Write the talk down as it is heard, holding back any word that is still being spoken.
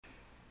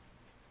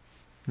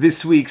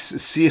This week's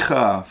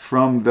Sicha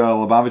from the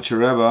Lubavitcher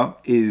Rebbe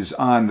is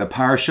on the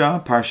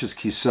Parshas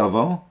Ki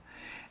Savo,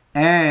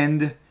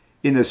 and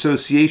in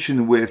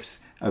association with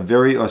a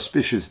very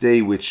auspicious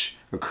day which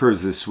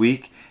occurs this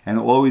week, and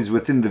always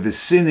within the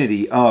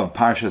vicinity of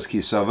Parshas Ki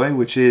Savo,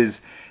 which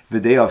is the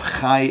day of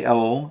Chai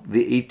Elul,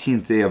 the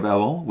 18th day of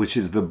Elul, which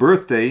is the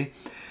birthday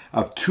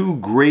of two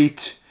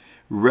great,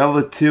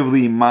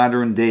 relatively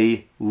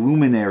modern-day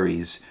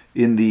luminaries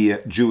in the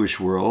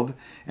Jewish world,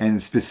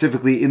 and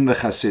specifically in the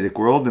Hasidic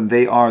world, and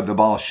they are the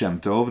Baal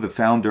Shem Tov, the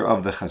founder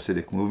of the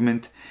Hasidic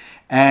movement,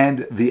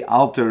 and the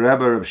Alter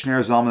Rebbe, Reb Shneur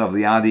Zalman of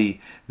Liadi,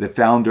 the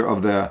founder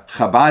of the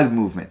Chabad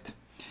movement.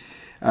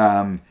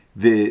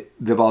 The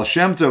Baal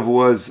Shem Tov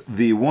was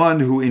the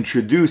one who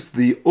introduced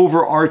the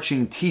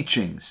overarching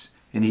teachings,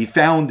 and he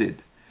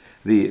founded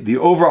the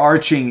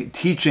overarching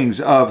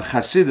teachings of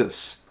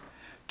Hasidus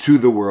to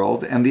the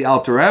world, and the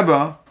Alter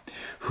Rebbe,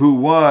 who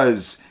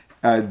was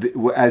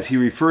as he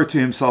referred to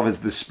himself as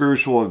the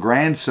spiritual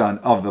grandson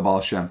of the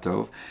Baal Shem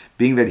Tov,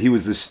 being that he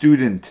was the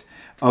student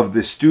of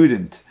the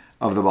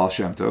Baal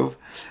Shem Tov,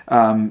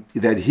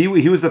 that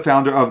he was the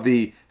founder of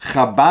the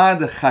Chabad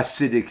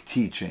Hasidic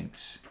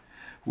teachings,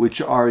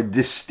 which are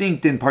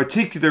distinct in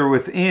particular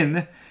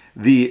within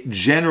the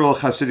general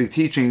Hasidic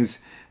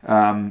teachings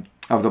of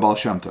the Baal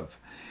Shem Tov.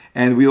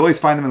 And we always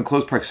find them in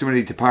close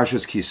proximity to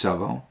Parshas Ki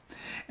Savo.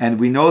 And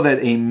we know that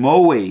a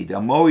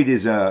moed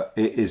is a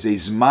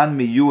zman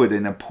miyud,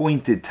 an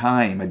appointed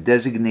time, a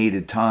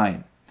designated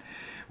time,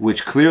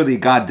 which clearly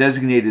God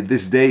designated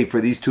this day for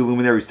these two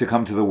luminaries to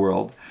come to the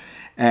world.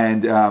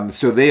 And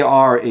so they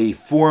are a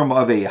form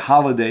of a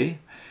holiday.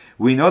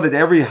 We know that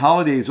every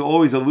holiday is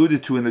always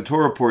alluded to in the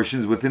Torah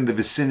portions within the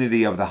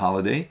vicinity of the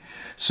holiday.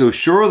 So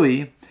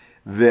surely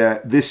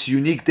this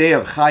unique day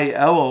of Chai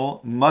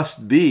Elul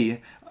must be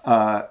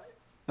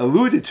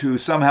alluded to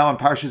somehow in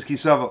Parshas Ki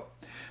Savo.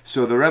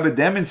 So the Rebbe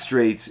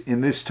demonstrates in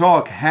this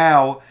talk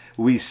how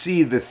we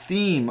see the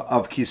theme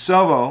of Ki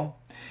Savo,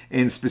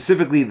 and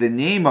specifically the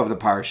name of the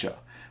parsha,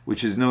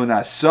 which is known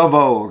as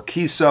Savo or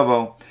Ki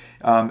Savo,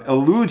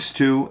 alludes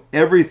to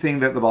everything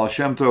that the Baal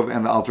Shem Tov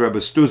and the Alter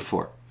Rebbe stood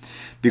for.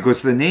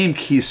 Because the name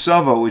Ki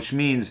Savo, which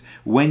means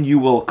when you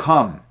will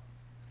come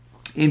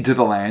into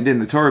the land,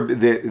 and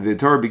the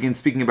Torah begins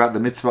speaking about the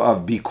mitzvah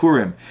of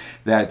Bikurim,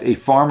 that a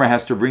farmer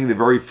has to bring the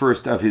very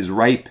first of his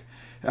ripe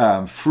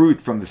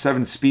fruit from the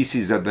 7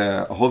 species that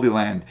the Holy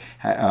Land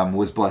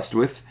was blessed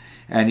with,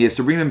 and he has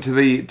to bring them to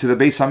the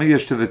Beis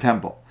Hamikdash, to the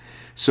temple.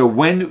 So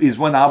when is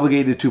one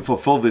obligated to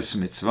fulfill this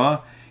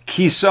mitzvah?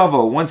 Ki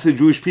Savo, once the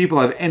Jewish people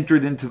have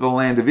entered into the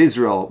land of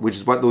Israel, which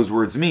is what those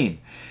words mean.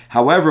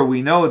 However,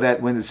 we know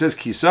that when it says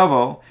Ki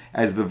Savo,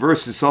 as the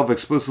verse itself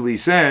explicitly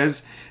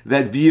says,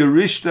 that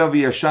v'yarishta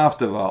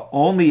v'yashavtava,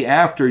 only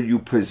after you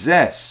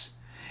possess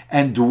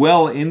and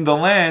dwell in the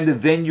land,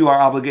 then you are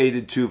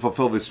obligated to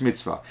fulfill this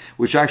mitzvah,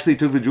 which actually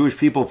took the Jewish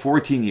people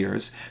 14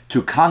 years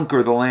to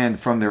conquer the land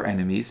from their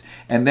enemies,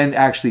 and then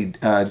actually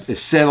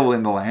settle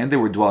in the land. They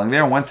were dwelling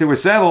there. And once they were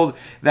settled,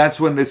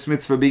 that's when this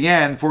mitzvah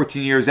began,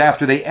 14 years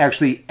after they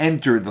actually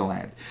entered the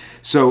land.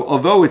 So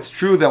although it's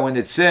true that when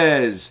it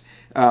says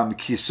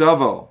Ki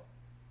Savo,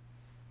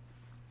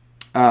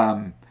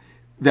 that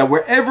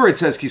wherever it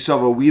says Ki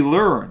Savo, we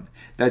learn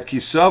that Ki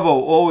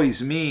Savo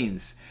always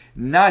means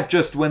not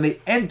just when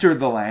they entered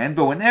the land,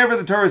 but whenever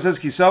the Torah says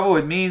Ki Savo,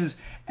 it means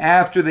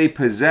after they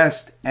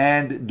possessed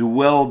and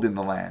dwelled in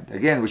the land.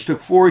 Again, which took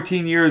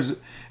 14 years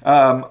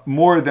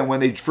more than when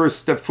they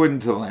first stepped foot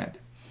into the land.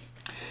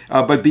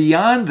 But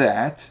beyond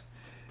that,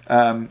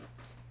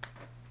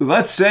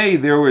 let's say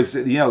there was,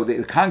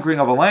 the conquering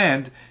of a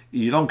land.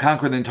 You don't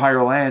conquer the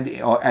entire land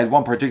at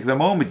one particular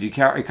moment. You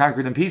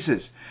conquer it in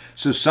pieces.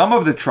 So some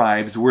of the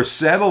tribes were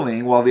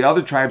settling while the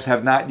other tribes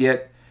have not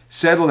yet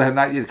settled, have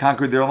not yet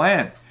conquered their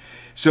land.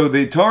 So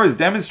the Torah is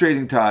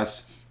demonstrating to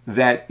us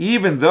that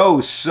even though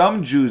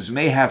some Jews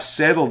may have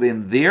settled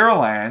in their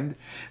land,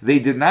 they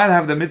did not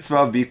have the mitzvah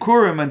of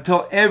Bikurim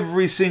until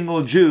every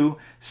single Jew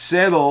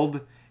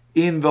settled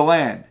in the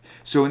land.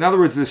 So in other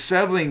words, the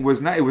settling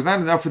was not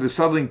enough for the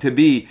settling to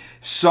be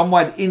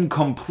somewhat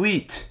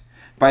incomplete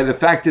by the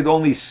fact that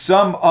only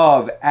some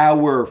of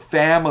our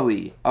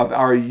family, of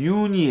our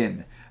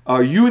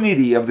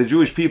unity of the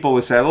Jewish people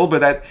was settled, but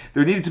that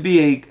there needed to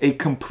be a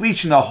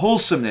completion, a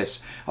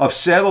wholesomeness of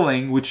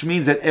settling, which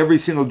means that every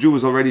single Jew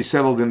was already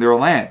settled in their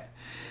land.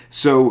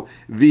 So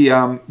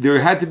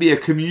there had to be a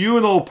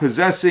communal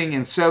possessing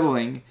and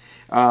settling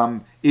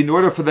in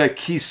order for the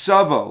Ki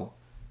Savo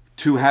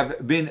to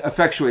have been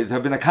effectuated, to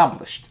have been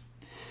accomplished.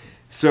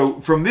 So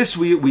from this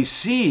we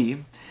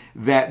see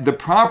that the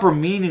proper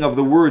meaning of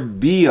the word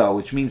bia,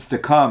 which means to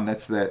come,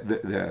 that's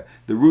the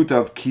root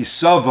of Ki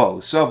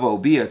Savo,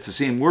 bia, it's the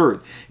same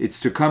word. It's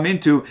to come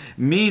into,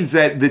 means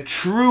that the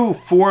true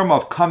form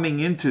of coming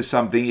into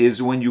something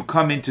is when you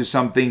come into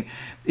something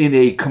in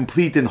a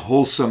complete and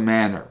wholesome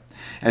manner.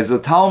 As the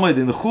Talmud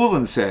in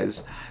Chulin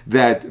says,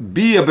 that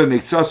bia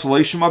b'miktzas lo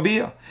yishma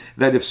bia,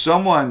 that if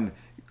someone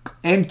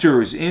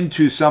enters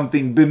into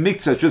something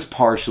b'miktzas, just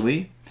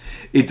partially,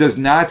 it does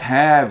not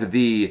have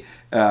the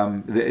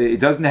it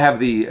doesn't have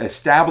the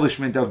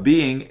establishment of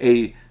being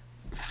a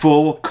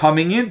full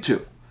coming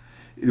into.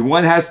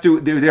 There has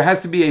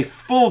to be a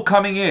full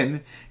coming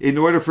in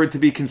order for it to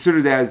be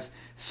considered as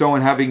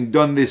someone having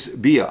done this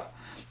bia.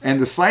 And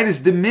the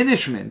slightest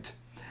diminishment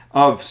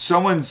of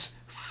someone's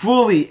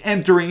fully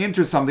entering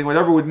into something,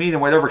 whatever it would mean in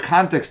whatever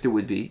context it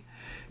would be,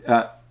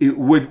 it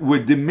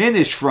would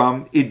diminish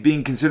from it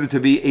being considered to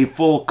be a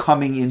full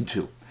coming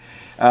into.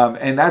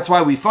 And that's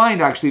why we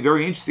find, actually,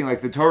 very interesting,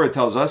 like the Torah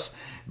tells us,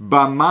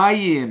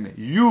 Bamayim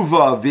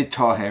yuva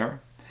vitaher,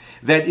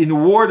 that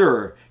in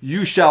water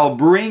you shall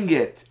bring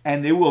it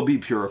and it will be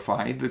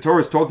purified. The Torah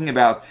is talking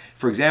about,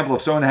 for example,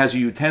 if someone has a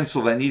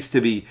utensil that needs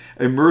to be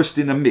immersed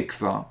in a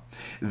mikvah,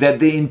 that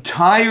the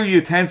entire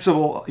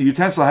utensil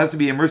has to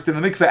be immersed in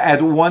the mikvah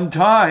at one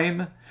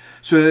time,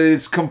 so that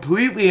it's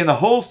completely and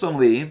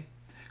wholesomely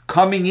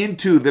coming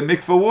into the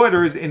mikvah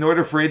waters in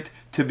order for it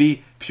to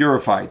be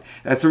purified.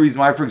 That's the reason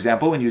why, for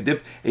example, when you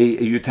dip a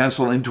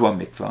utensil into a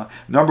mikvah,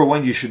 number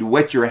one, you should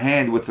wet your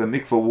hand with the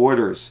mikvah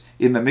waters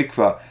in the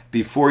mikvah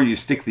before you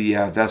stick the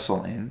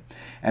vessel in.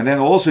 And then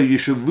also you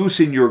should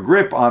loosen your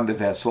grip on the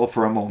vessel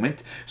for a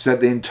moment so that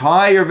the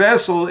entire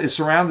vessel is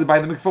surrounded by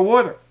the mikvah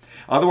water.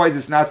 Otherwise,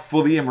 it's not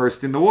fully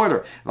immersed in the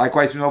water.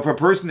 Likewise, we know if a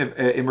person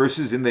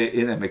immerses in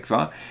a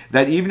mikvah,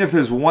 that even if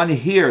there's one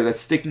hair that's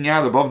sticking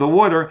out above the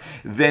water,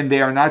 then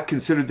they are not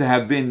considered to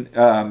have been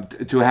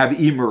to have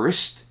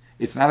immersed.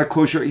 It's not a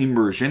kosher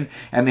immersion,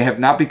 and they have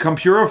not become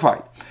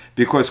purified,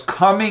 because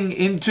coming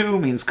into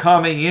means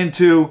coming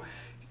into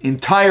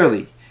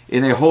entirely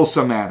in a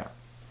wholesome manner.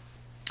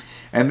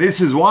 And this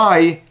is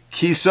why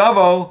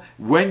kisavo,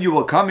 when you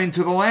will come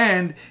into the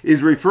land,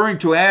 is referring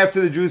to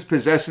after the Jews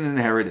possess and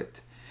inherit it.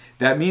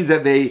 That means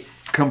that they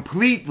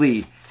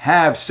completely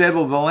have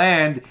settled the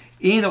land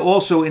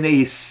also in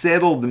a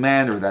settled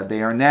manner, that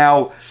they are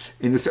now,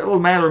 in the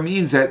settled manner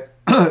means that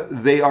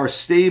they are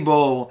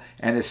stable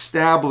and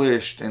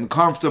established and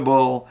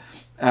comfortable,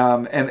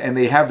 and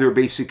they have their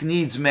basic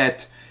needs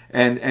met,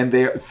 and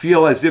they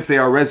feel as if they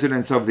are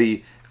residents of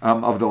the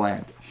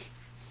land.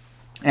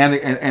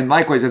 And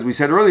likewise, as we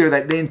said earlier,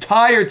 that the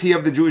entirety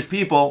of the Jewish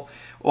people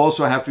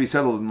also have to be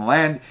settled in the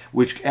land,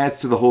 which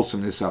adds to the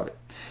wholesomeness of it.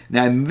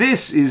 Now, and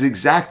this is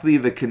exactly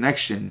the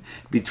connection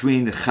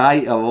between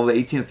Chai Elul,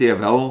 the 18th day of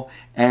Elul,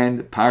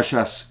 and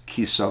Parshas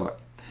Kisavai.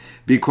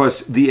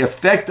 Because the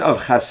effect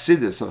of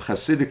Hasidus, of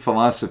Hasidic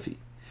philosophy,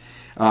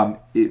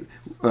 the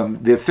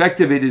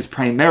effect of it is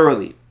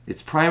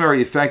its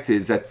primary effect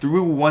is that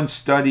through one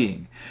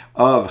studying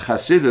of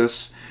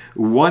Hasidus,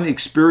 one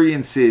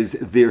experiences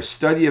their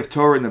study of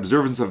Torah and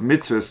observance of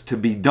mitzvahs to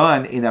be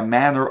done in a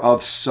manner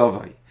of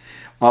savai,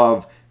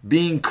 of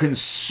being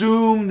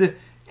consumed,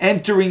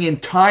 entering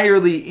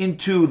entirely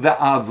into the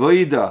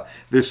avodah,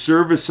 the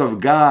service of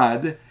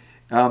God,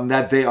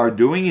 that they are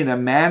doing in a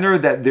manner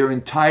that their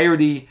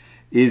entirety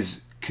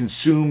is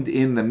consumed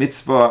in the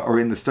mitzvah or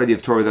in the study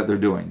of Torah that they're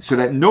doing, so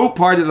that no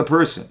part of the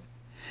person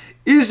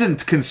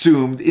isn't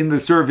consumed in the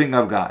serving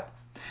of God.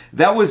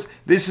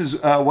 This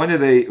is one of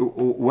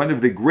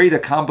the great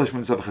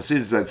accomplishments of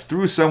Hasidus. That's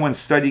through someone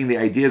studying the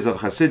ideas of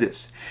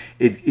Hasidus,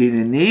 it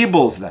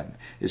enables them,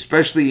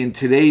 especially in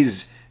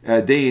today's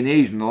day and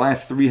age, in the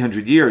last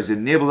 300 years, it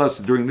enabled us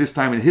during this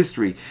time in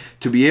history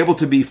to be able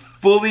to be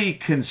fully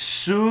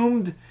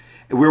consumed,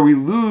 where we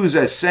lose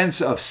a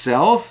sense of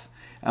self,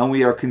 and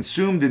we are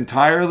consumed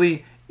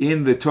entirely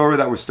in the Torah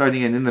that we're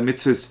studying and in the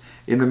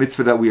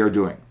mitzvah that we are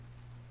doing.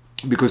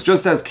 Because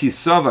just as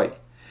Kisavai,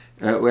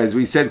 as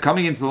we said,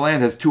 coming into the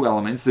land has two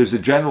elements. There's a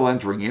general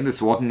entering in,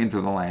 that's walking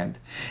into the land,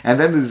 and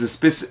then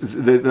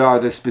there are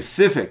the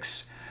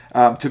specifics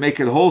to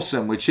make it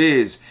wholesome, which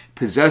is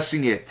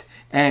possessing it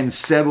and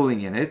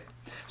settling in it.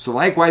 So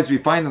likewise, we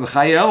find in the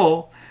Chai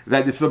Elul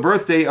that it's the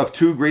birthday of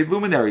two great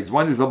luminaries.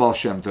 One is the Baal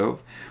Shem Tov,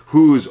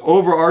 whose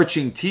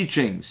overarching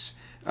teachings,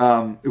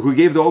 who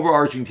gave the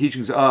overarching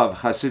teachings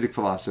of Hasidic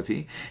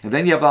philosophy, and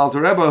then you have the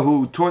Alter Rebbe,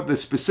 who taught the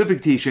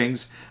specific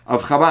teachings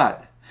of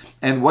Chabad.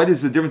 And what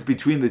is the difference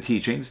between the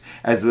teachings?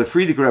 As the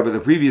Frierdiker Rebbe, the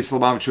previous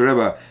Lubavitcher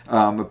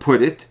Rebbe,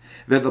 put it,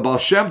 that the Baal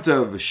Shem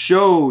Tov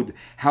showed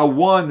how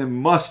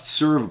one must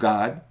serve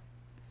God,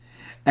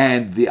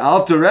 and the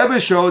Alter Rebbe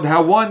showed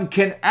how one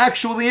can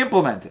actually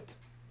implement it.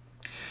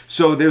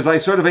 So there's like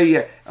sort of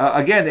a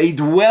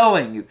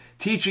dwelling,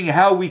 teaching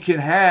how we can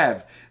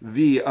have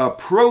the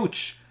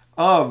approach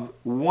of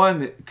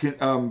one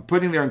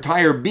putting their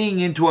entire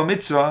being into a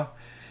mitzvah.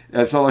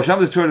 So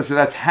Hashem says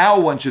that's how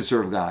one should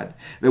serve God,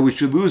 that we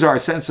should lose our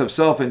sense of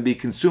self and be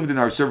consumed in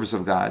our service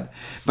of God.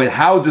 But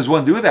how does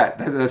one do that?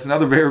 That's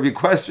another very big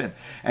question.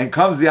 And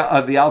comes the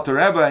Alter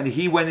Rebbe, and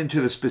he went into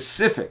the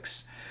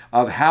specifics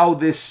of how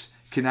this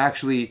can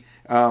actually,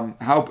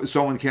 how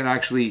someone can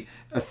actually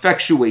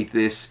effectuate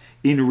this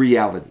in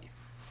reality.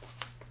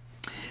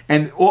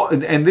 And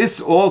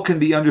this all can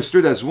be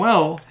understood as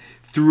well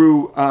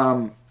through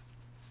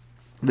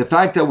the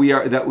fact that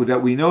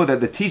we know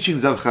that the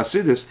teachings of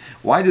Hasidus.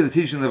 Why did the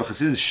teachings of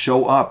Hasidus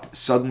show up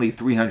suddenly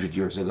 300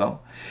 years ago?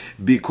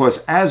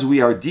 Because as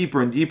we are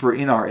deeper and deeper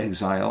in our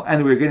exile,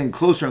 and we're getting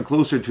closer and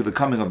closer to the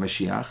coming of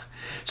Mashiach,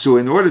 So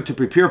in order to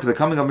prepare for the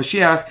coming of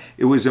Mashiach,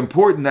 it was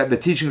important that the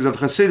teachings of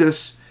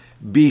Chassidus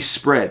be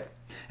spread.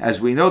 As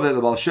we know that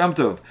the Baal Shem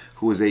Tov,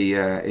 who was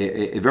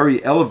a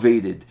very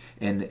elevated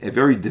and a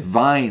very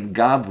divine,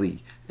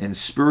 godly, and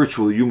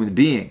spiritual human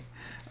being,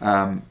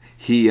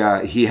 he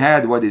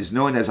had what is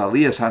known as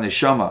Aliyas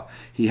HaNeshama.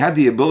 He had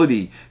the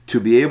ability to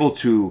be able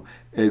to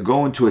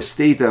go into a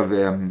state of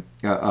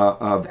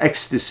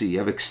ecstasy,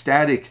 of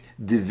ecstatic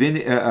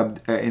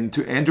and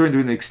to enter into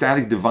an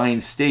ecstatic divine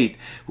state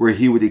where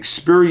he would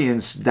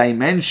experience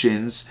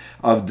dimensions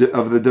of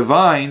the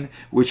divine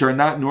which are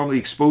not normally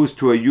exposed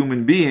to a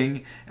human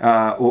being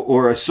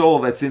or a soul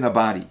that's in a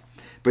body.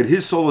 But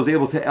his soul was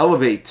able to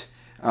elevate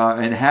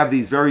and have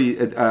these very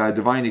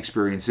divine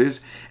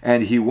experiences.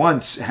 And he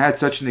once had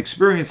such an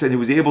experience, and he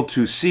was able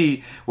to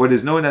see what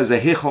is known as a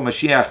Heichal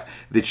Mashiach,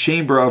 the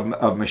chamber of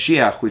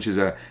Mashiach, which is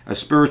a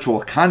spiritual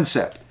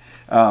concept.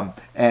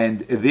 And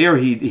there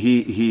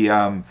he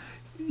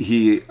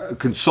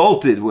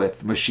consulted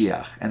with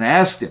Mashiach and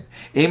asked him,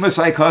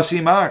 Emasai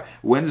Kasimar,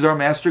 when's our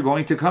master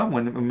going to come?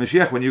 When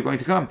Mashiach, when are you going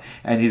to come?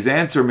 And his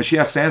answer,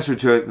 Mashiach's answer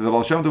to the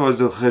Baal Shem Tov was,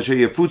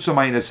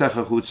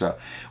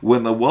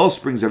 when the well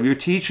springs of your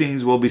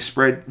teachings will be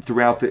spread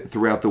throughout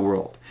the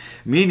world.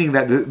 Meaning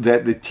that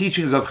the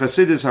teachings of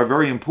Chassidus are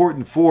very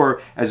important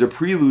as a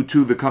prelude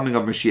to the coming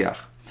of Mashiach.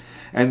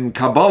 And in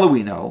Kabbalah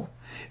we know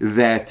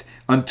that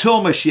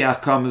until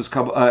Mashiach comes,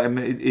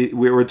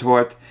 we were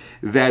taught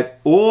that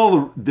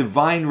all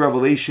divine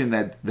revelation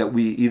that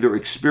we either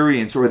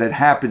experience or that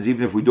happens,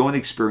 even if we don't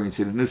experience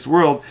it in this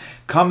world,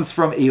 comes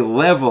from a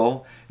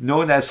level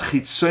known as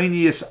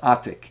Chitzonius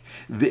Atik,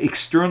 the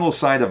external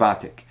side of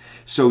Atik.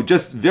 So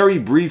just very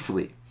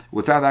briefly,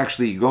 without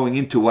actually going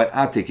into what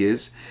Atik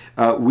is,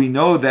 we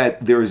know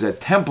that there is a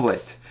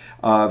template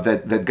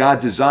that God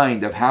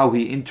designed of how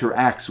he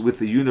interacts with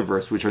the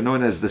universe, which are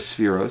known as the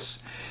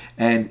Spheros.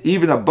 And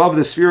even above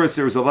the Spheros,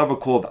 there is a level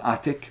called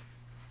Atik.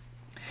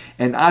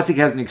 And Atik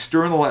has an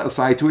external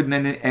side to it and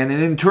an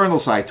internal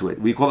side to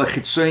it. We call it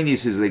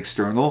Chitzonius is the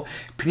external,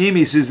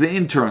 Pneumius is the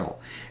internal.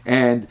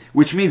 And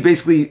which means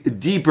basically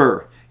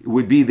deeper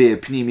would be the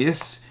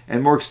Pneumius,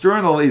 and more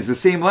external is the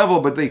same level,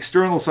 but the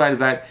external side of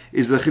that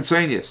is the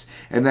Chitzonius.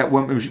 And that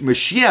when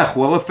Mashiach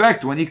will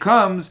affect, when he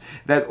comes,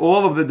 that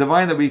all of the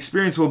divine that we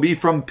experience will be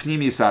from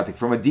Pneumius Atik,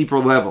 from a deeper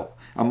level,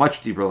 a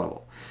much deeper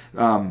level.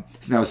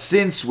 Now,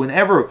 since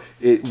whenever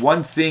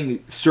one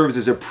thing serves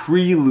as a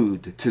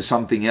prelude to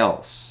something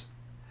else,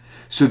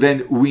 so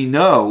then we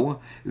know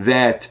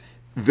that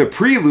the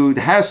prelude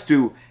has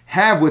to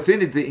have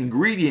within it the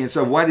ingredients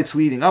of what it's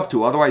leading up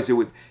to. Otherwise, we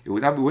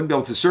wouldn't be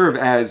able to serve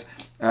as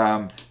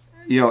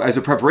as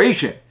a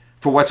preparation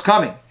for what's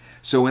coming.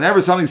 So whenever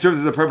something serves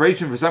as a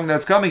preparation for something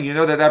that's coming, you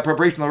know that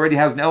preparation already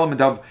has an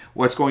element of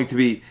what's going to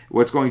be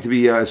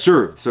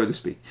served, so to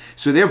speak.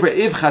 So therefore,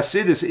 if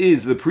Chassidus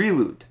is the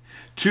prelude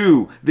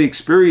to the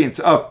experience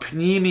of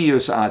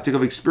Pnimius Atik,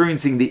 of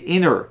experiencing the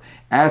inner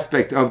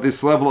aspect of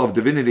this level of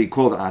divinity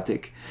called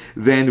Atik,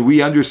 then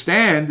we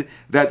understand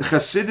that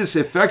Chassidus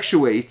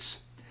effectuates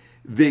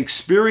the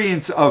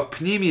experience of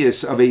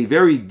Pnimius, of a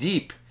very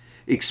deep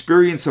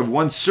experience of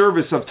one's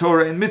service of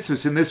Torah and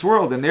mitzvahs in this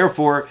world, and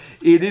therefore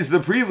it is the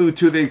prelude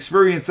to the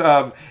experience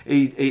of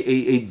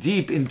a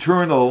deep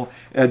internal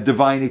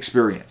divine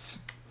experience.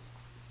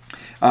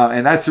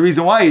 And that's the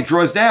reason why it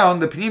draws down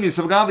the Pnimius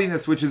of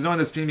godliness, which is known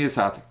as Pnimius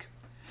Atik.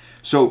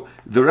 So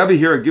the Rebbe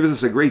here gives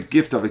us a great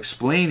gift of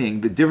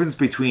explaining the difference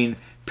between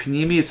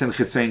Pnimius and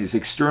Chitzonius,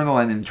 external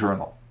and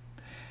internal.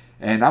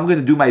 And I'm going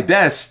to do my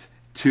best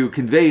to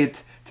convey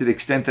it to the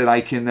extent that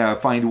I can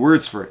find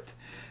words for it.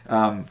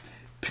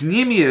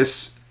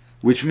 Pnimius,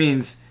 which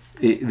means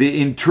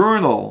the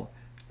internal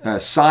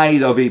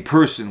side of a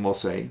person, we'll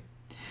say,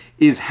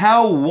 is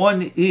how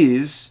one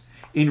is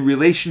in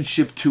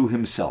relationship to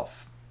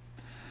himself.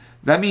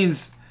 That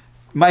means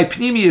my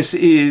Pnimius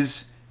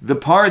is the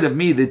part of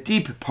me, the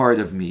deep part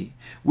of me,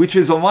 which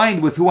is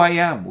aligned with who I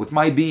am, with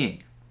my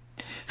being.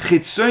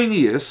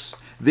 Chitzonius,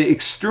 the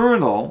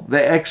external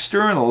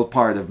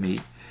part of me,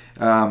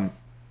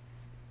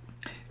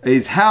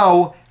 is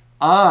how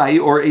I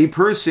or a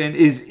person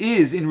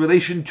is in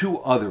relation to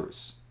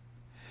others,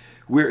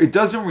 where it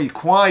doesn't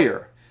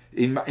require,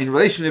 in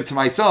relationship to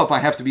myself, I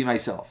have to be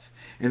myself.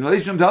 In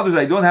relationship to others,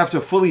 I don't have to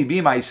fully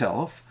be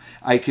myself.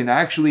 I can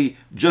actually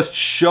just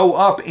show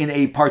up in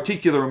a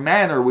particular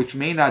manner which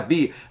may not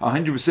be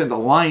 100%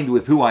 aligned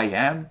with who I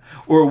am,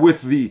 or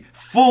with the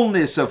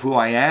fullness of who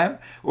I am,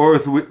 or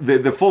with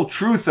the full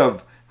truth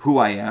of who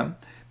I am,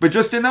 but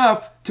just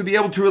enough to be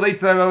able to relate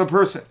to that other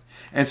person.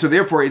 And so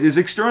therefore it is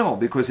external,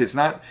 because it's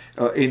not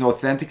an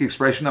authentic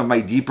expression of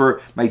my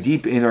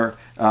deep inner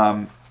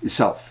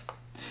self.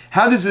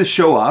 How does this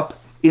show up?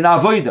 In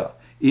avodah,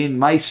 in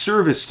my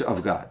service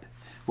of God.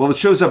 Well, it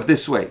shows up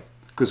this way,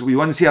 because we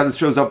want to see how this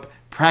shows up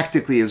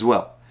practically as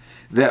well.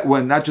 That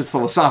when, not just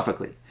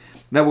philosophically,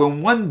 that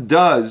when one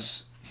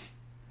does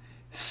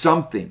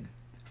something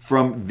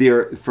from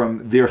their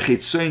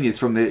chitzonius,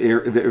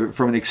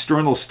 from an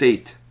external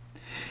state,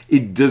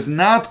 it does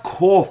not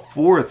call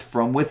forth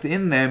from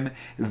within them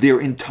their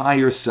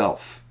entire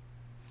self.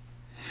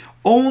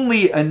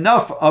 only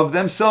enough of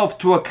themselves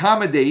to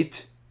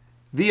accommodate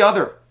the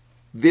other,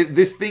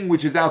 this thing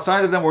which is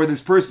outside of them, or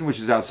this person which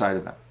is outside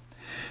of them.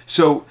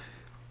 So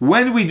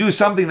when we do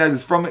something that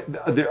is from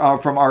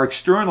our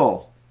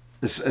external,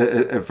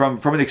 from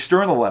an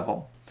external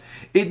level,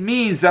 it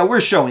means that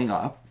we're showing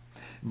up,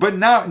 but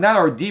not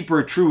our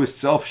deeper, truest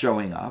self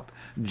showing up,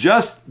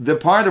 just the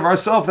part of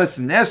ourself that's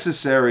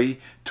necessary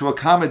to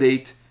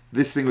accommodate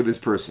this thing or this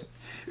person.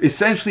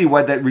 Essentially,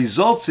 what that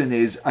results in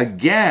is a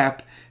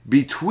gap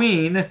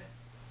between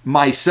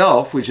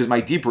myself, which is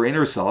my deeper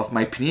inner self,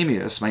 my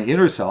pneumius, my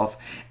inner self,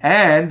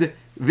 and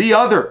the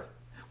other.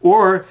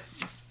 Or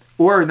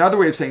another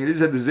way of saying it is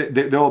that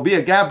there will be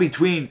a gap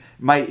between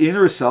my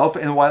inner self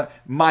and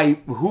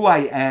who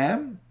I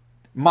am,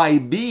 my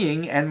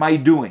being, and my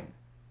doing.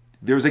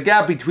 There's a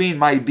gap between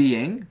my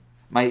being,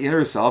 my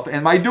inner self,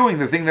 and my doing,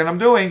 the thing that I'm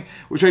doing,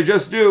 which I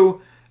just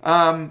do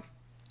to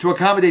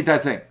accommodate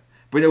that thing,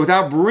 but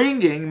without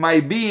bringing my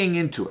being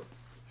into it.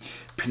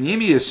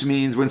 Pneumius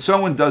means when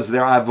someone does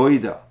their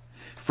avodah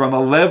from a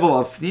level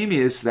of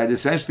pneumius, that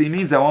essentially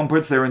means that one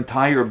puts their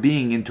entire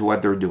being into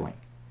what they're doing.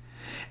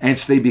 And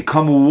so they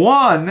become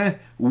one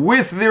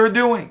with their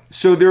doing.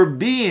 So their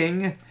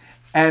being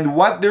and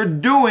what they're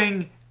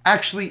doing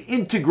actually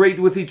integrate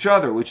with each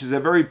other, which is a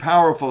very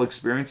powerful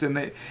experience,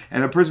 and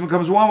a person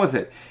becomes one with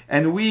it.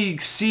 And we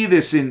see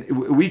this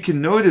we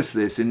can notice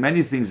this in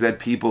many things that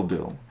people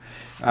do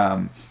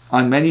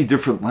on many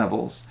different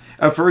levels.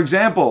 For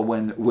example,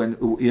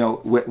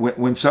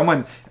 when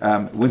someone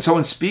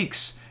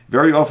speaks,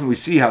 very often we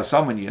see how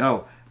someone,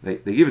 they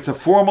give it's a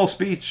formal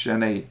speech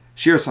and they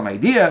share some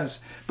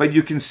ideas, but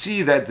you can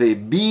see that the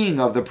being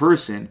of the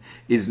person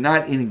is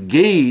not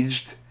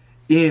engaged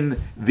in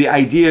the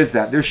ideas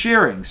that they're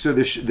sharing. So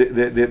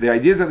the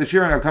ideas that they're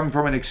sharing are coming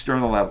from an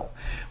external level.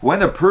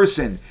 When a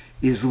person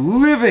is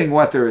living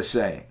what they're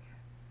saying,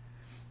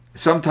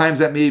 sometimes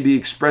that may be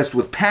expressed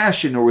with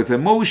passion or with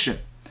emotion.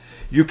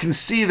 You can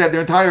see that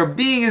their entire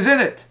being is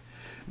in it.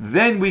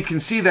 Then we can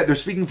see that they're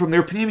speaking from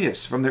their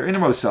pneumius, from their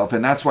innermost self,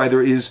 and that's why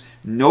there is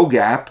no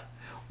gap,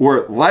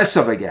 or less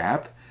of a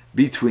gap,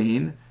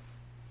 between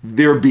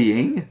their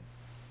being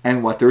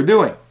and what they're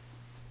doing.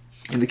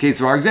 In the case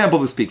of our example,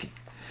 the speaking.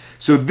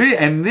 So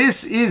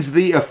this is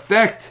the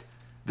effect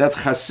that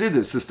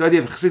Chassidus, the study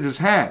of Chassidus,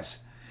 has.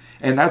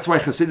 And that's why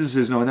Chassidus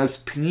is known as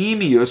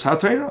Pnimius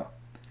HaTorah,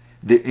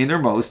 the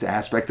innermost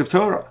aspect of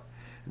Torah.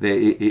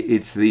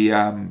 It's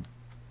the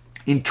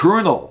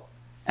internal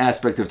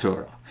aspect of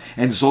Torah.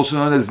 And it's also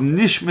known as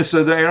Nishmas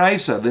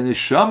HaDoraisa, the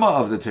neshama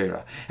of the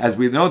Torah. As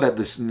we know that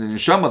the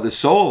neshama, the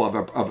soul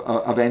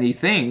of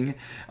anything,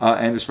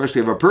 and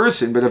especially of a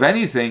person, but of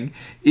anything,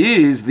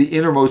 is the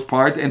innermost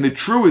part and the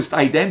truest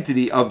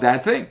identity of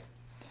that thing.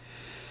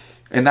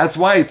 And that's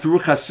why through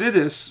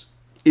Chassidus,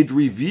 it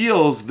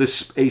reveals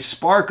a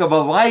spark of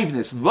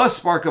aliveness, the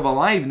spark of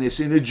aliveness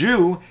in a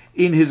Jew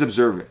in his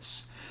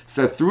observance.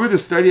 So through the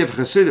study of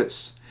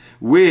Chassidus,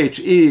 which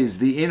is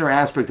the inner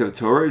aspect of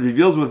Torah, it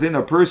reveals within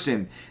a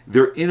person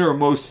their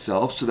innermost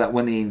self, so that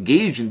when they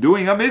engage in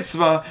doing a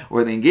mitzvah,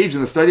 or they engage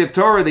in the study of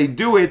Torah, they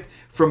do it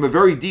from a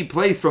very deep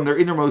place, from their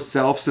innermost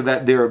self, so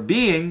that their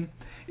being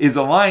is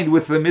aligned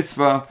with the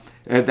mitzvah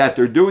that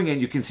they're doing,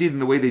 and you can see it in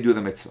the way they do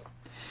the mitzvah.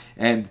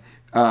 And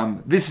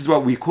this is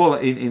what we call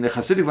in the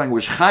Hasidic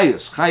language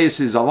chayus.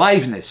 Chayus is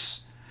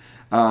aliveness,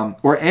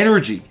 or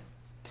energy.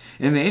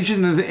 And the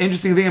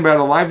interesting thing about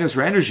aliveness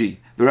or energy,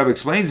 the Rebbe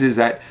explains, is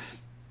that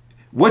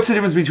what's the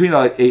difference between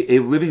a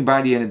living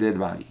body and a dead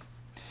body?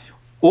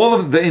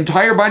 The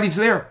entire body's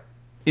there.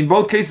 In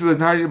both cases, the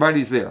entire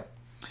body's there.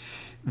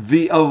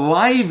 The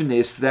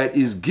aliveness that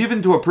is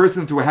given to a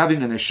person through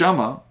having a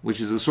neshama,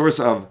 which is a source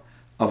of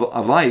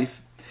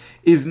life,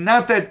 is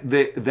not that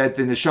the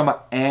neshama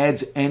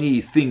adds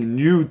anything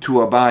new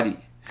to a body,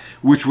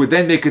 which would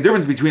then make a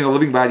difference between a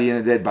living body and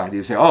a dead body.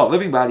 You say, a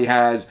living body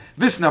has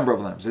this number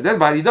of limbs, a dead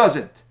body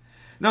doesn't.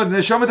 No, the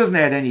neshama doesn't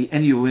add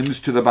any limbs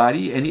to the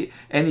body, any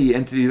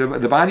entity.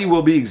 The body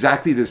will be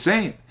exactly the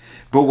same.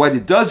 But what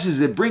it does is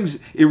it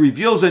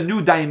reveals a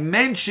new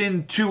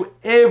dimension to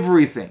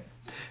everything.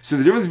 So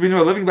the difference between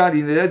a living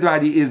body and a dead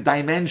body is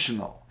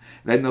dimensional.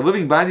 That in the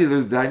living body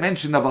there's the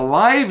dimension of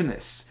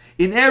aliveness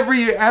in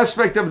every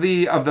aspect of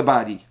the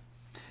body.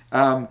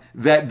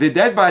 That the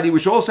dead body,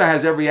 which also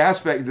has every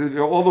aspect,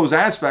 all those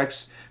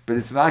aspects, but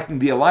it's lacking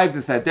the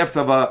aliveness, that depth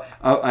of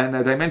and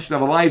the dimension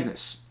of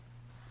aliveness.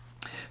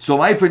 So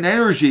life and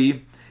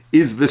energy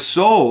is the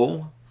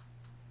soul,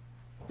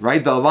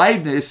 right? The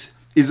aliveness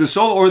is the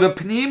soul, or the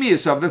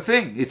pneumius of the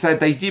thing. It's that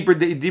deeper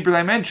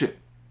dimension.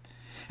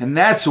 And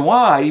that's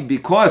why,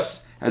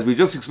 because, as we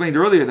just explained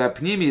earlier, that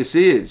pneumius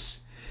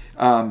is,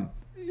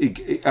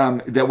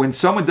 that when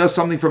someone does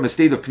something from a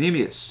state of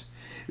pneumius,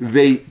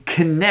 they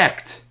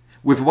connect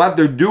with what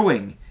they're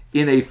doing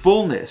in a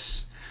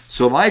fullness.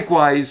 So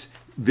likewise,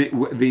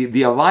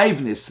 the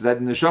aliveness that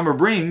the neshama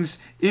brings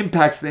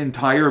impacts the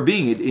entire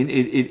being. It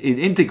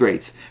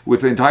integrates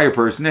with the entire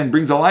person and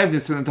brings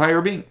aliveness to the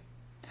entire being.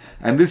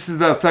 And this is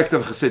the effect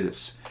of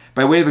Chassidus.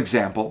 By way of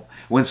example,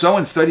 when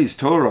someone studies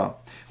Torah,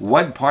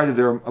 what part of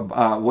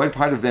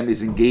them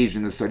is engaged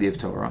in the study of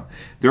Torah?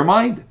 Their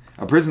mind.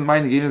 A person's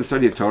mind engaged in the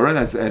study of Torah, and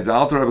as the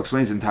Alter Rebbe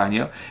explains in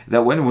Tanya,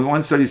 that when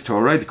one studies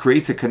Torah, it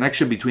creates a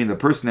connection between the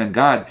person and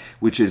God,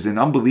 which is an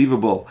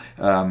unbelievable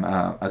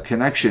a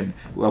connection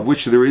of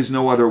which there is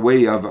no other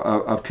way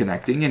of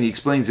connecting. And he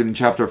explains it in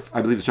chapter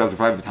 5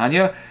 of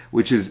Tanya,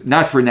 which is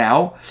not for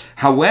now.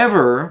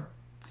 However,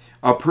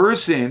 a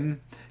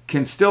person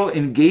can still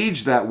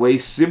engage that way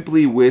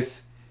simply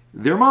with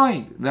their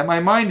mind. That my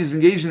mind is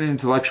engaged in an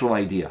intellectual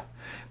idea,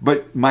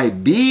 but my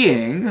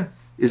being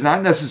is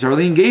not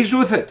necessarily engaged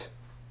with it.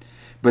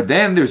 But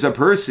then there's a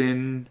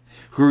person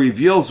who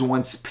reveals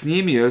one's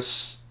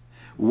pnimius,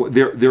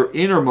 their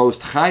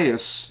innermost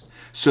chayas,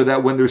 so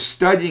that when they're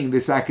studying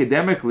this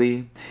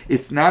academically,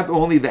 it's not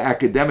only the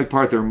academic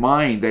part of their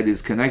mind that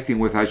is connecting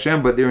with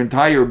Hashem, but their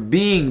entire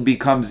being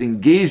becomes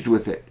engaged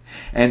with it.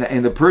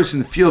 And the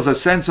person feels a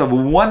sense of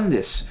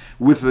oneness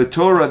with the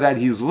Torah that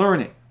he's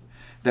learning.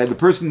 That the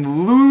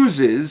person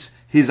loses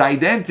his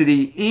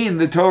identity in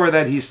the Torah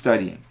that he's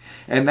studying.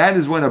 And that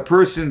is when a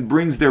person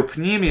brings their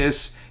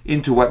pnimius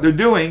into what they're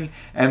doing,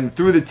 and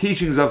through the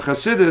teachings of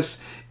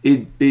Chassidus,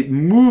 it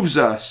moves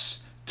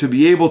us to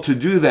be able to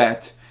do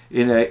that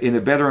in a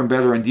better and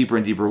better and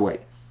deeper way.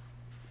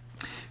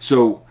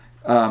 So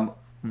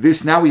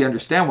this now we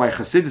understand why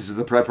Chassidus is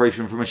the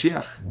preparation for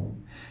Mashiach.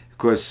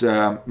 Because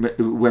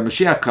when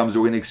Mashiach comes,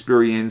 we're going to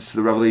experience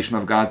the revelation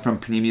of God from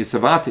Pnimius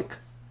Avatik.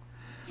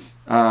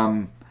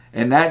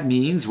 And that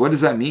means, what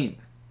does that mean?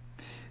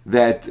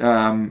 That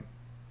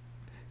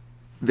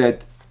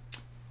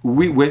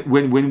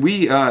when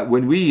we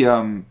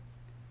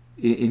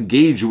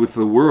engage with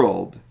the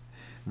world,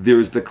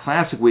 there's the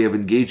classic way of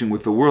engaging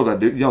with the world.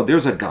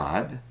 There's a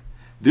God,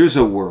 there's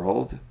a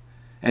world,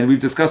 and we've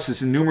discussed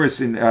this in numerous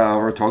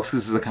our talks.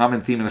 This is a common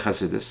theme in the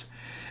Chassidus.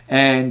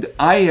 And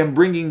I am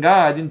bringing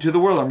God into the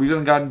world. I'm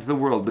revealing God into the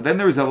world. But then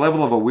there is a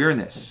level of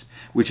awareness,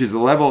 which is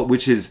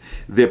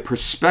the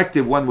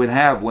perspective one would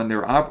have when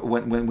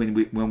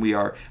we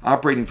are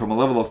operating from a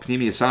level of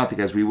Pnimius Atik,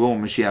 as we will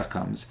when Mashiach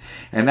comes.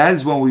 And that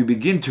is when we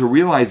begin to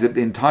realize that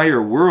the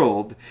entire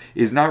world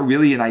is not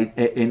really an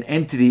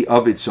entity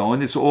of its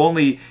own. It's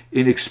only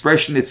an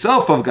expression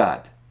itself of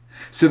God.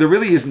 So there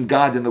really isn't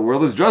God in the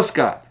world. It's just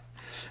God.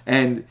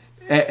 And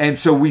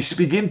so we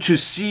begin to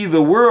see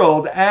the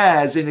world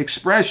as an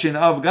expression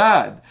of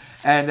God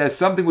and as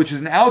something which is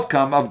an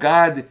outcome of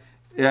God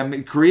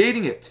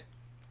creating it.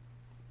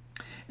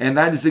 And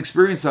that is the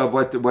experience of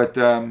what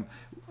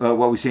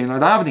we say in our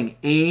davening,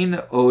 Ein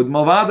od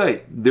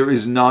malvadoi. There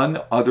is none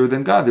other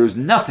than God. There is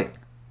nothing.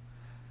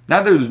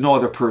 Not there is no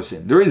other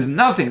person. There is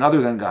nothing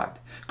other than God.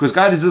 Because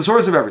God is the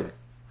source of everything.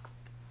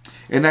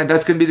 And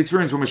that's going to be the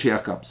experience when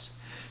Mashiach comes.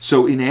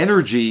 So in the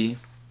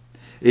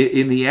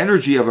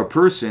energy of a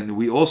person,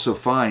 we also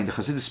find,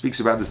 Chassidus speaks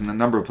about this in a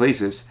number of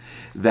places,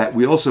 that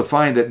we also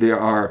find that there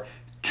are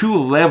two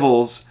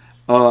levels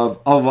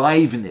of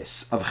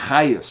aliveness, of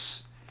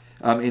chayus,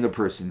 in a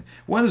person.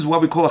 One is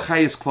what we call a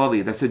chayus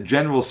klali. That's a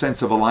general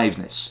sense of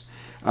aliveness.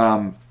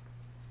 And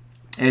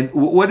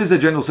what is a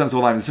general sense of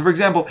aliveness? So for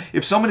example,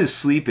 if someone is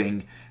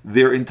sleeping,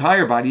 their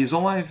entire body is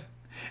alive.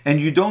 And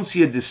you don't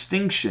see a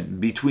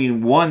distinction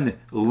between one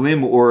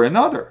limb or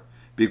another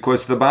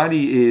because the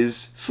body is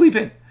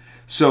sleeping.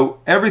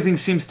 So everything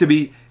seems to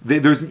be,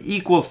 there's an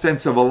equal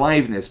sense of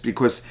aliveness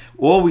because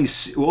all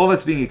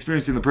that's being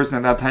experienced in the person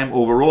at that time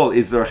overall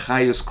is their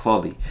chayus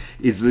klali,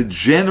 is the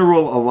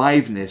general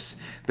aliveness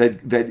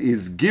that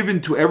is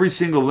given to every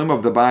single limb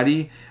of the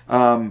body,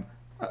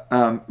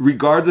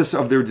 regardless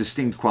of their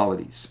distinct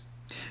qualities.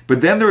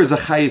 But then there is a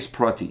chayus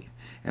prati,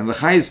 and the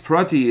chayus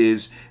prati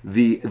is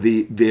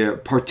the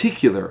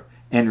particular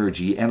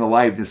energy and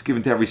aliveness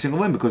given to every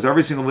single limb, because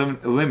every single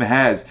limb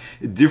has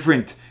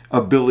different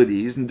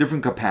abilities and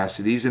different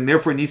capacities, and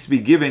therefore needs to be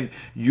given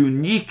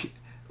unique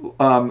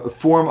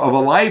form of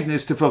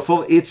aliveness to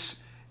fulfill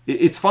its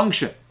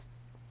function.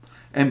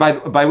 And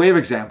by way of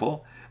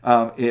example,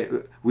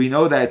 we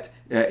know that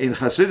in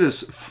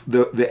Chassidus,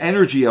 the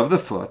energy of the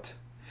foot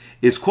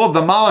is called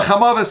the Malach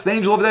HaMavis, the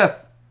angel of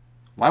death.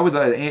 Why would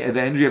the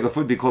energy of the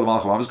foot be called the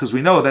Malach HaMavis? Because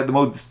we know that the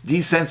most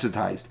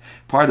desensitized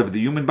part of the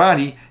human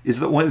body is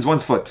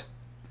one's foot.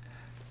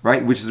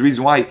 Right? Which is the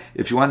reason why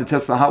if you want to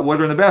test the hot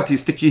water in the bath, you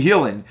stick your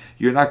heel in.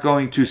 You're not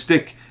going to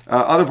stick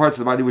other parts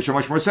of the body which are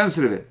much more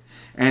sensitive in.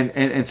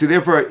 And so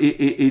therefore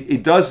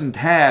it doesn't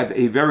have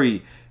a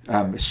very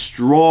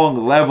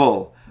strong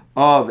level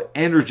of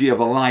energy of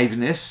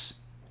aliveness,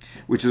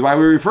 which is why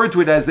we refer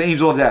to it as the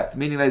angel of death,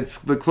 meaning that it's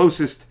the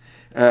closest,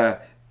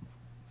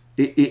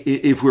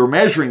 if we're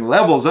measuring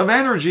levels of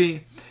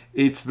energy,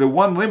 it's the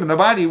one limb in the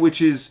body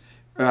which is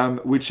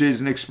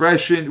an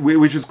expression,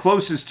 which is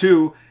closest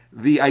to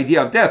the idea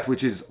of death,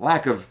 which is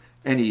lack of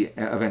any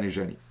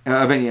energy.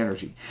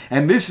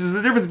 And this is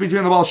the difference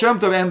between the Baal Shem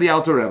Tov and the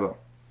Alter Rebbe.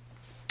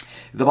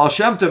 The Baal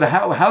Shem Tov,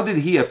 how did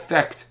he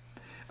affect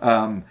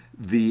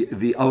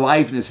the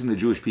aliveness in the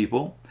Jewish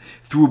people?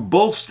 Through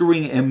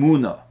bolstering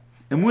emunah.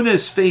 Emunah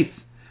is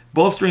faith,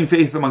 bolstering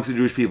faith amongst the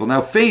Jewish people.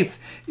 Now, faith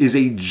is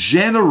a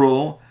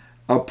general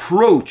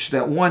approach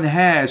that one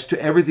has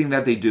to everything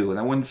that they do.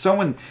 And when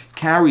someone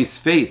carries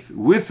faith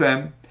with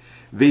them,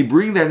 they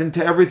bring that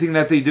into everything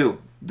that they do.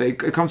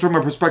 It comes from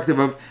a perspective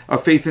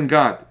of faith in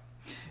God.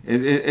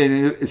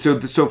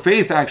 So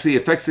faith actually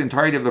affects the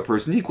entirety of the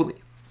person equally.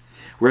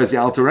 Whereas the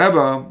Alter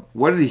Rebbe,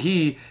 what did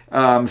he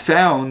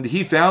found?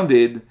 He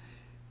founded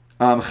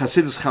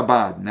Hasidus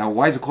Chabad. Now,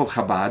 why is it called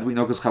Chabad? We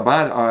know because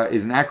Chabad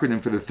is an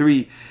acronym for the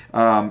three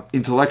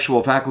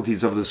intellectual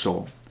faculties of the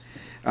soul.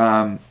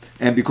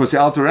 And because the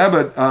Alter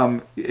Rebbe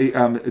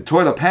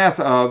taught a path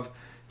of,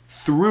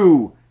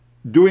 through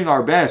doing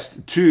our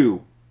best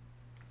to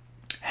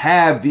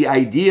have the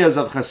ideas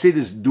of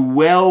Hasidus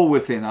dwell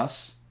within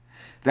us,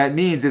 that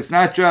means it's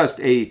not just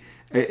a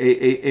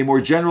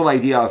more general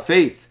idea of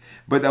faith,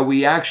 but that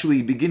we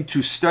actually begin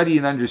to study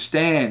and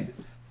understand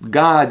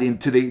God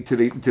to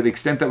the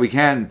extent that we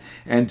can,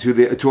 and to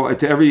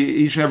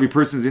each and every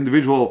person's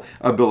individual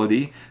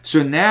ability.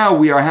 So now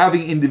we are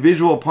having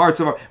individual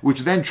parts of which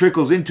then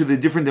trickles into the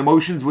different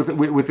emotions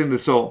within the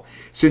soul.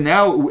 So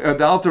now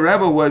the Alter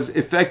Rebbe was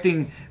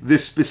affecting the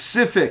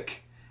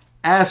specific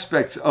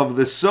aspects of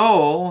the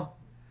soul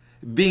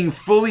being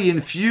fully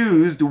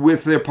infused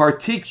with the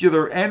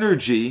particular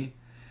energy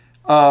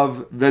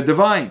of the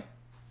divine,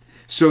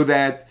 so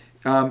that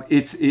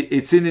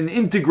it's in an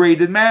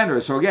integrated manner.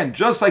 So again,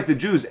 just like the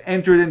Jews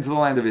entered into the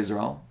land of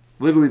Israel,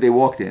 literally they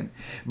walked in,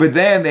 but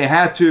then they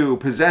had to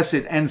possess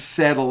it and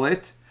settle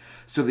it.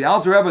 So the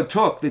Alter Rebbe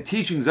took the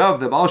teachings of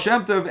the Baal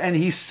Shem Tov and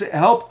he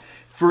helped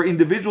for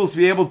individuals to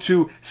be able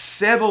to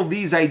settle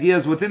these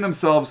ideas within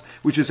themselves,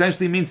 which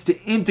essentially means to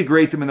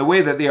integrate them in the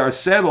way that they are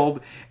settled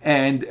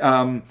and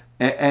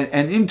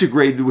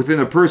integrated within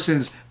a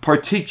person's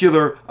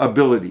particular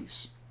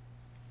abilities.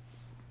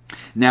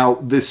 Now,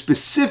 the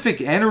specific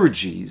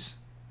energies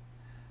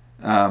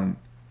that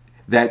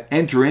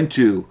enter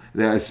into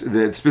the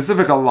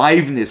specific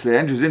aliveness that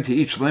enters into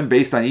each limb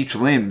based on each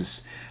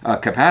limb's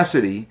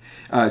capacity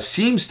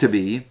seems to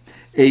be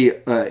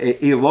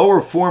a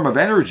lower form of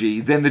energy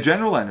than the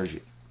general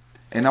energy.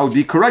 And that would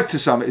be correct to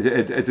some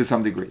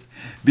degree,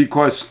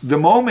 because the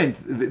moment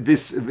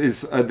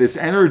this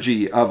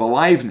energy of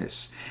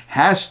aliveness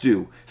has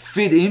to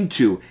fit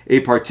into the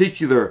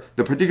particular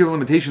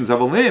limitations of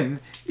a limb,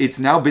 it's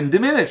now been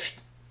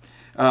diminished.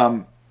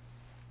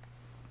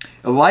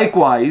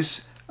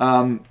 Likewise,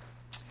 the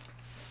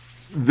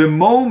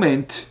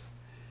moment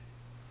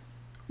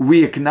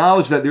we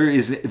acknowledge that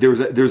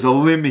there's a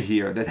limb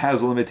here that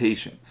has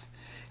limitations,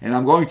 and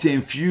I'm going to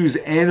infuse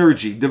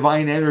energy,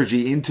 divine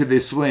energy, into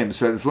this limb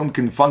so that this limb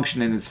can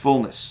function in its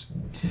fullness,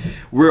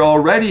 we're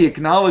already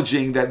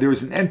acknowledging that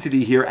there's an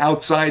entity here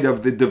outside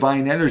of the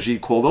divine energy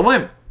called a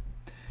limb,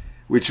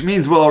 which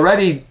means we're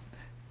already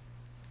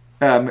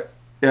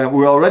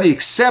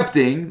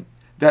accepting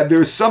that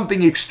there's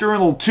something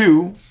external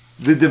to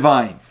the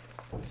divine.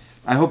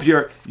 I hope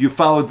you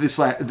followed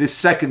this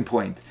second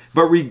point.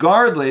 But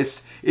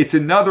regardless, it's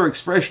another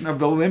expression of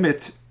the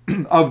limit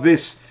of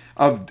this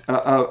of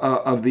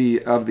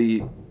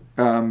the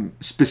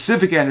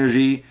specific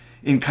energy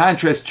in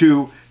contrast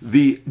to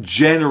the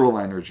general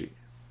energy.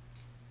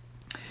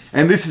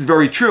 And this is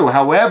very true.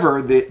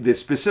 However, the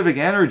specific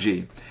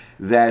energy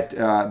that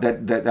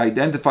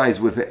identifies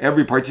with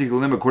every particular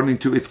limb according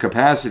to its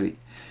capacity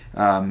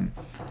and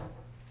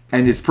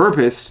its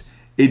purpose,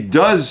 it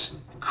does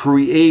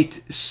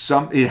create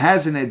it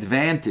has an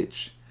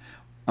advantage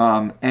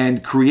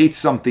and creates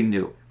something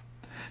new.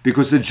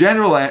 Because the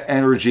general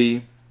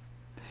energy,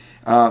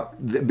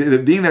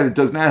 being that it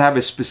does not have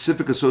a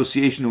specific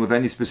association with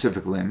any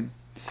specific limb,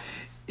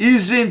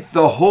 doesn't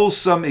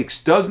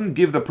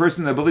give the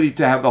person the ability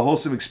to have the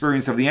wholesome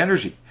experience of the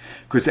energy,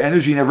 because the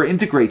energy never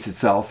integrates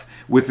itself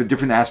with the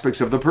different aspects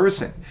of the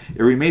person.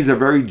 It remains a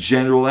very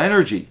general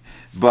energy,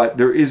 but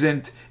there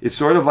isn't. It's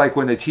sort of like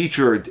when a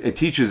teacher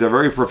teaches a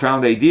very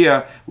profound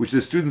idea, which the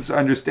students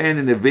understand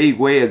in a vague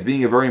way as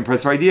being a very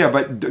impressive idea,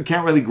 but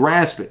can't really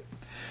grasp it.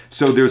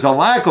 So there's a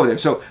lack of it.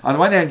 So on the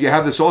one hand, you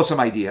have this awesome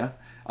idea.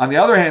 On the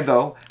other hand,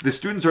 though, the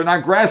students are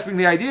not grasping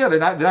the idea. They're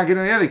not getting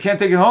the idea. They can't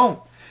take it home.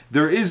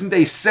 There isn't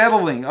a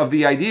settling of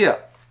the idea.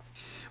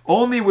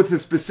 Only with the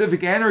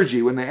specific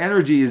energy, when the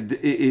energy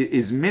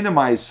is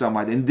minimized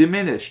somewhat and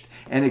diminished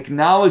and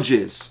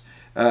acknowledges,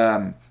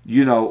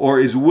 or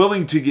is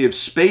willing to give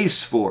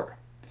space for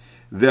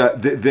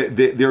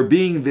there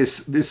being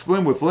this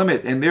limb with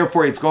limit, and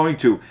therefore it's going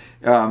to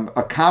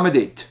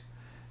accommodate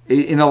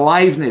an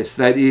aliveness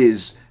that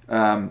is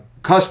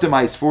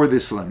customized for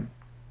this limb,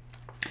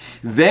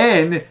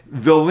 then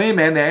the limb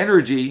and the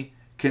energy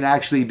can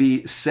actually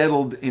be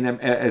settled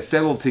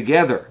settled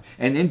together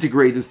and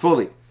integrated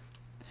fully.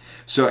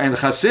 So, and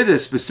Hasidus,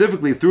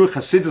 specifically through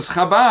Hasidus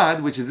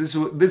Chabad, which is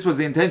this was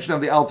the intention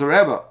of the Alter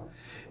Rebbe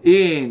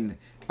in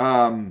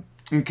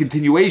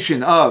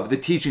continuation of the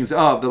teachings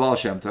of the Baal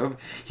Shem Tov,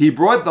 he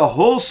brought the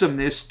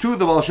wholesomeness to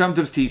the Baal Shem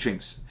Tov's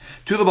teachings,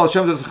 to the Baal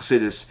Shem Tov's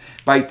Hasidus,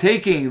 by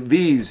taking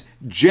these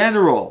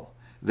general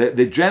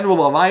the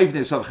general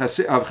aliveness of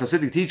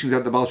Hasidic teachings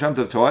that the Baal Shem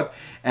Tov taught,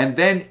 and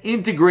then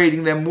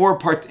integrating them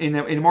in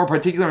a more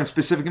particular and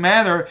specific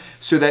manner,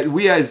 so that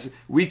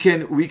we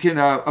can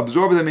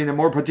absorb them in a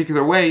more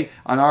particular way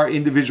on our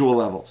individual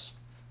levels.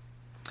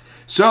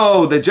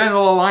 So the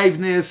general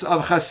aliveness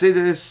of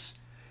Hasidus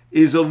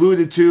is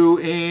alluded to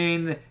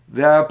in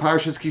the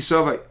Parshas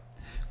Kisavai.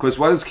 Because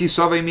what does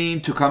Kisavai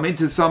mean? To come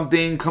into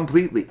something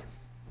completely.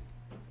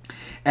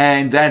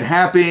 And that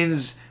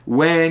happens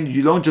when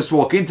you don't just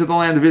walk into the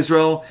land of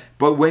Israel,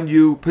 but when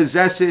you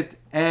possess it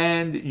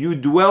and you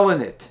dwell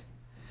in it,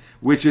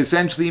 which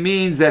essentially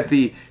means that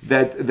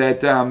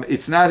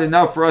it's not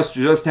enough for us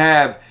to just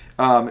have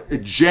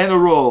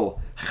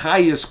general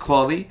chayus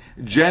klali,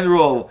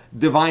 general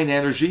divine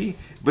energy,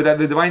 but that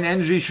the divine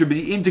energy should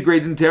be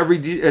integrated into every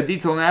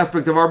detail and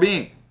aspect of our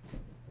being.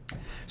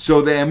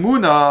 So the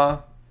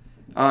emunah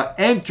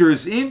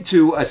enters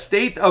into a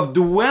state of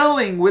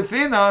dwelling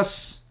within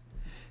us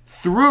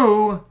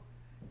through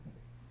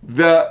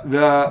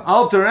the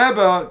Alter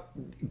Rebbe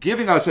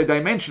giving us a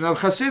dimension of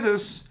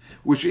Hasidus,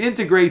 which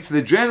integrates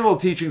the general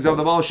teachings of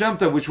the Baal Shem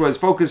Tov, which was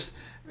focused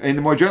in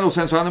the more general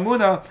sense on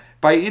Emunah,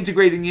 by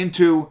integrating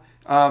into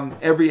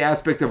every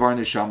aspect of our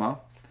neshama.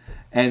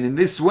 And in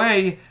this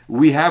way,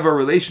 we have a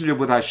relationship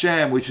with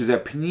Hashem, which is a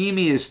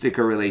pneumistic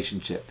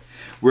relationship,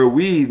 where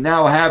we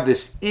now have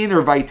this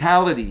inner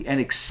vitality and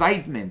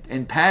excitement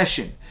and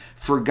passion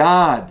for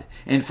God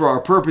and for our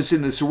purpose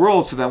in this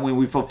world, so that when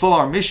we fulfill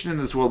our mission in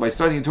this world by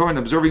studying Torah and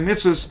observing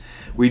mitzvahs,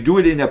 we do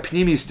it in a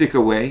pneumistic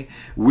way,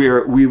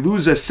 where we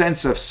lose a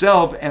sense of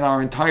self and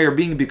our entire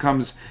being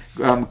becomes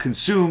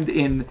consumed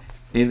in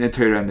the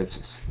Torah and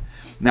mitzvahs.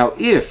 Now,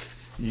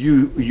 if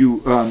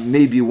you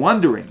may be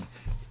wondering,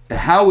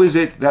 how is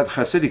it that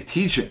Hasidic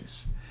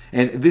teachings,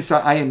 and this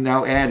I am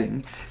now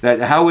adding, that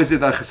how is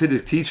it that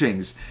Hasidic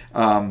teachings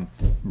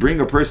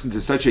bring a person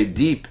to such a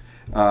deep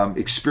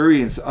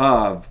experience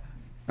of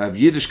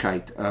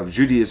Yiddishkeit, of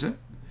Judaism?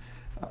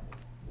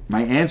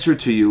 My answer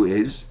to you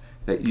is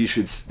that you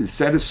should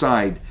set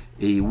aside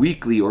a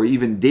weekly or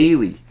even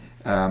daily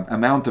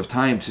amount of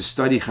time to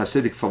study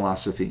Hasidic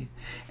philosophy,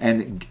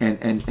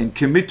 and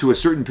commit to a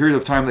certain period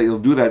of time that you'll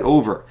do that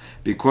over,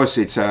 because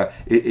it's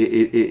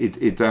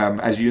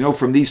as you know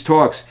from these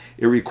talks,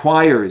 it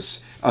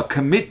requires a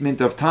commitment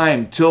of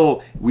time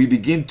till we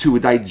begin to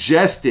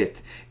digest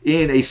it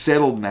in a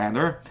settled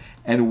manner.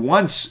 And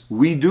once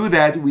we do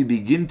that, we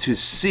begin to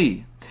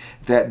see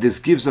that this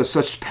gives us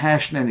such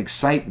passion and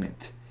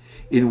excitement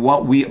in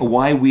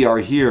why we are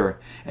here,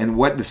 and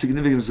what the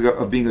significance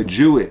of being a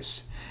Jew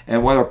is,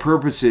 and what our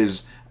purpose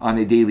is on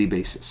a daily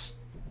basis.